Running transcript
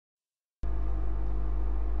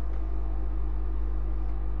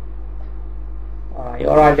you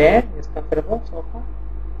alright there? Is comfortable so far?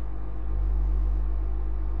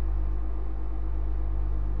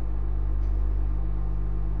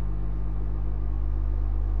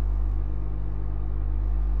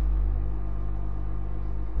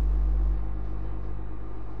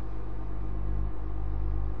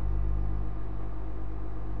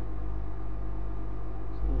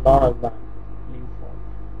 A lot of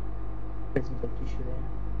principal tissue there.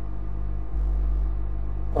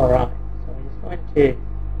 Alright, so I'm just going to.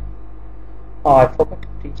 Oh, I forgot to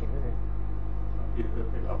teach him, isn't it? I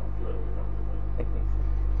think so.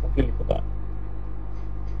 Completely forgot.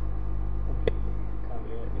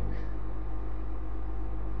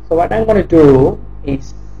 So what I'm going to do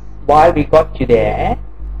is, while we got you there,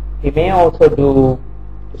 we may also do,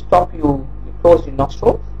 to stop you, close your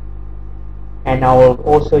nostrils, and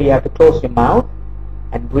you have to close your mouth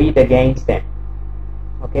and breathe against them.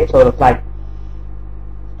 Okay, so it's like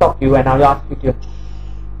stop you, and I'll ask you to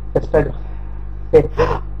just try to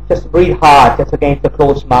just breathe hard, just against the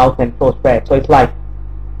closed mouth and closed breath. So it's like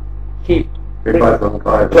keep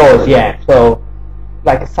close, yeah. So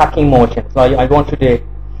like a sucking motion. So I want you to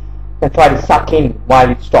try to suck in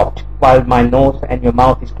while it's stopped, while my nose and your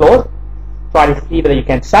mouth is closed. Try to see whether you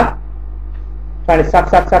can suck. Try to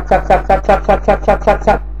suck.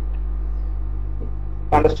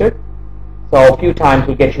 Understood? So a few times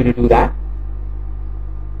we'll get you to do that.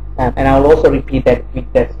 And I will also repeat that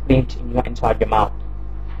with the splint inside your mouth.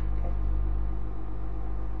 Okay.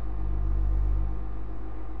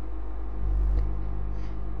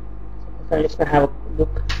 So I'm just going to have a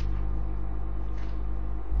look.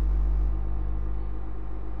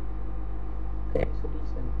 Okay, so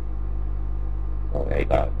decent. Oh, there you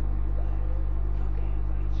go.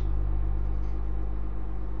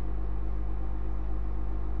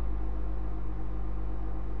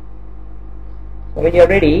 So when you're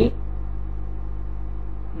ready,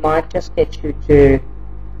 might just get you to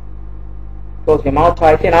close your mouth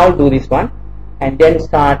tightly, and I'll do this one, and then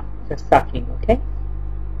start just sucking. Okay?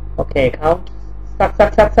 Okay, count. Suck.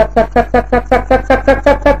 Stop.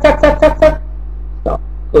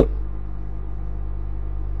 Good.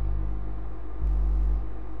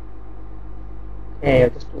 Okay, I'll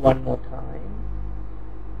just do one more time.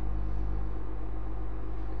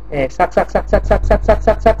 Okay, suck.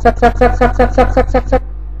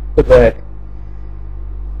 Good work.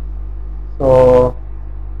 So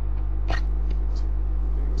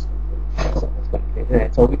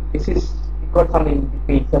this is, you've got something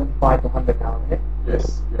between 75 to 100 now, isn't it?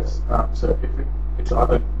 Yes. So if it's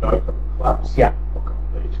either no collapse or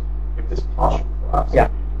complete. If there's partial collapse, you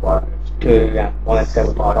divide it to more than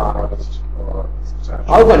 75 or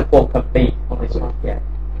substantial. I want to call complete on this one, yeah.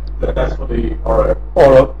 That's for the oro.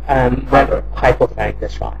 Hypopharynx,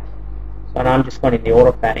 that's right. So now I'm just going in the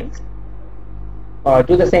oropharynx. Alright,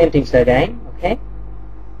 do the same things again, okay?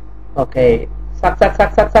 Okay. Suck.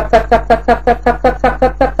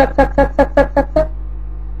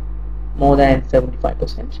 More than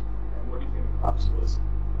 75%. And what do you think the collapse was?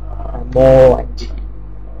 More and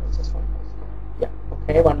just one more. Yeah.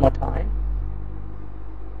 Okay, one more time.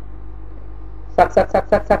 Suck.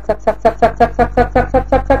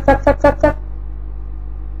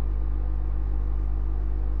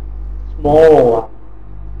 More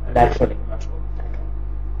laterally.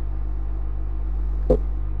 Good.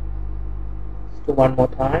 Let's do one more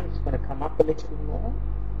time. It's going to come up a little bit more.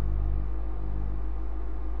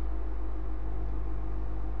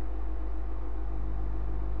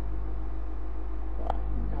 Right.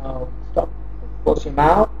 Now stop. Close your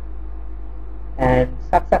mouth. And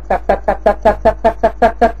suck.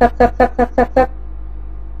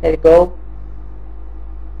 There you go.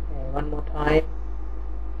 Okay, one more time.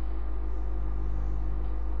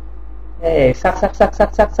 Hey, suck.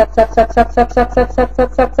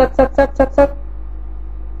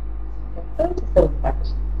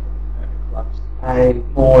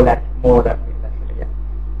 More laterally, yeah.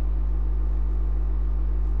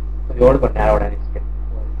 So the order got narrowed and it's getting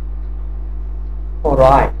worse.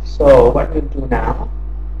 Alright, so what we'll do now.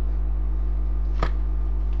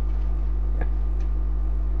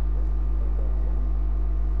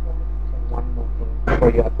 One more thing before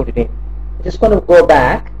you put it in. I'm just going to go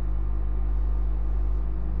back.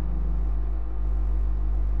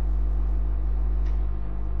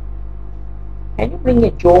 Can you bring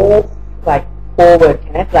your jaw like forward?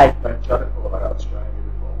 Can it like?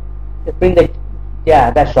 Just bring the. Yeah,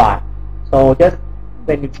 that's right. So just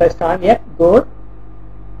when you first time, yeah, good.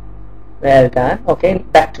 Well done. Okay,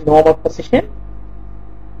 back to normal position.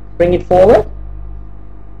 Bring it forward.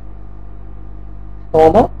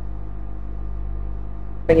 Normal.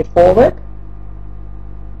 Bring it forward.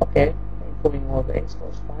 Okay, pulling all the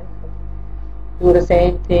exposed spine. Do the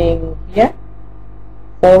same thing here.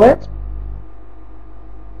 Forward.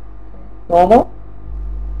 Normal.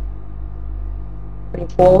 Bring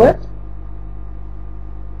forward.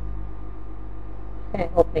 And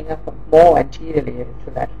opening up more anteriorly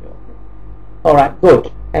into that field. Alright,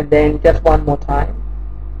 good. And then just one more time.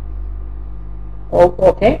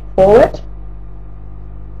 Okay, forward.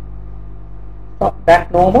 Stop,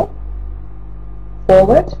 back normal.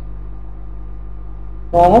 Forward.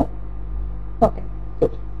 Normal. Okay,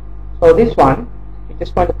 good. So this one, you're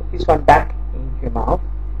just going to put this one back into your mouth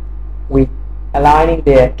with aligning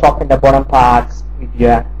the top and the bottom parts with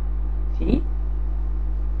your teeth.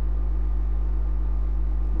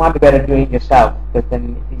 Might be better doing it yourself because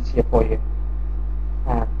then it's easier for you.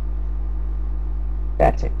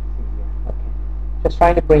 That's it. Okay. Just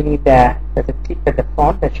trying to bring it there. There's a tip at the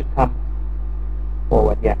front that should come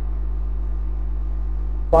forward. Yeah.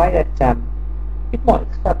 Why that bit more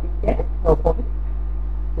extra bit here? No problem.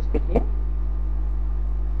 This bit here.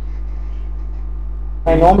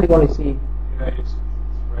 I normally only see. Yeah, it's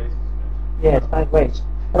raised. Yeah, it's fine waist.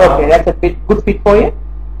 Okay, that's a bit good fit for you.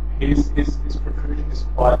 His protrusion is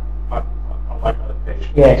quite unlike other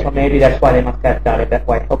patients. Yeah, so maybe that's why they must have done it that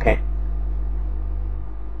way. Okay.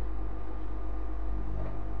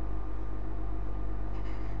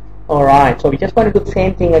 Alright, so we're just going to do the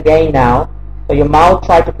same thing again now. So your mouth,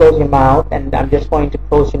 try to close your mouth, and I'm just going to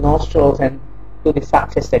close your nostrils and do the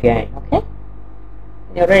suck test again, okay?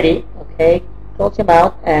 When you're ready, okay, close your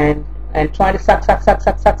mouth and try to suck.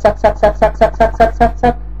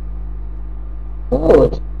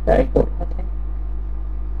 Good, very good, okay.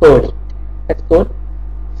 Good, that's good.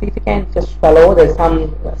 See if you can just swallow, there's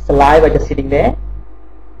some saliva just sitting there.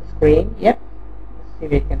 Screen, yep. See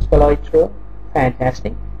if you can swallow it through.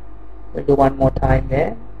 Fantastic. We'll do one more time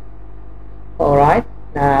there. Alright,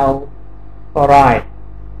 now, alright.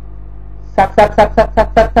 Suck.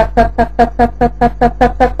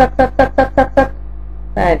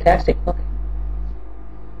 Fantastic, okay.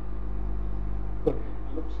 Good.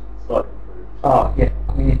 Looks slightly improved. Oh, yeah,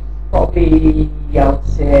 I mean, probably, I would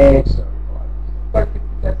say,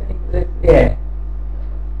 50%, yeah.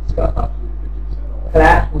 So,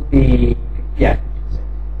 collapse would be, yeah, 50%.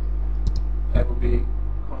 That would be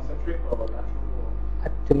concentric or lateral?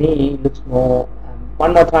 To me, it looks more.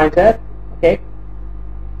 One more time, sir. Okay.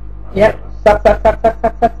 Yep. Suck.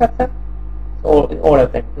 All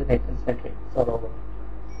of them. They concentrate. All over.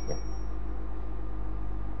 Yeah.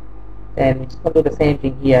 Then we're just going to do the same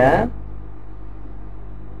thing here.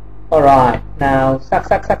 All right. Now suck.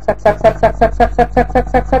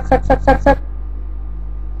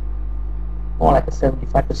 More like a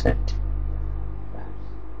 75%.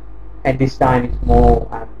 And this time it's more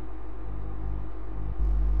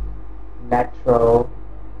lateral.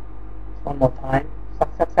 One more time. Suck.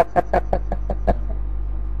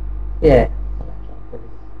 Yeah.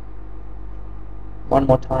 One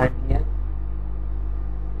more time here.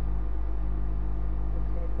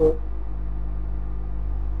 Okay, good.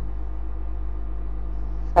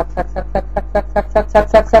 Suck.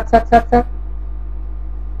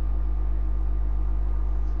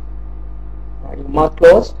 Right, your mouth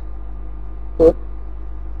closed. Good.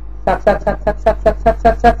 Suck.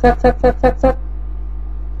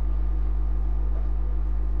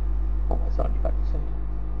 Almost 75%.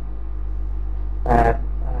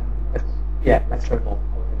 Yeah, let's try more.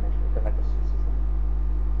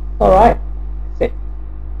 Alright, that's it.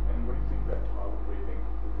 And what do you think about tidal breathing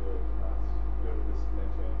with this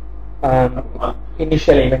mention?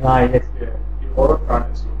 Initially, when I Yeah, the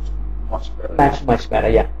oropharynx looks much better. much better,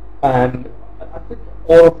 yeah. I think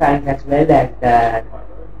oropharynx as well as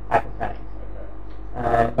hypopharynx.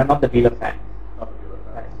 Okay. But not the velopharynx. Not the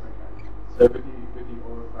velopharynx. Okay. So with the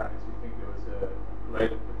oropharynx, you think there was a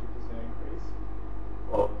greater 50% increase,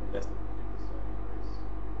 or less than 50% increase?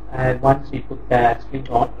 And once we put the string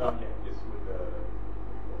on, Yeah, just with the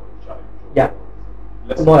shutting. Yeah.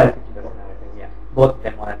 Less more than than 50%, I think, yeah. Both of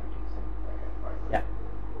them more than 50%. Okay, right. Yeah.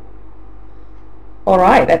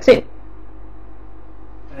 Alright, that's it.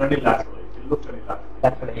 And only laterally. It looked only laterally.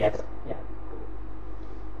 Laterally, yes. Yeah.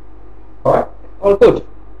 Alright, all good.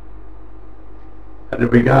 How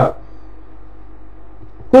did we go?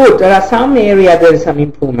 Good. There are some area there is some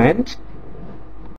improvement.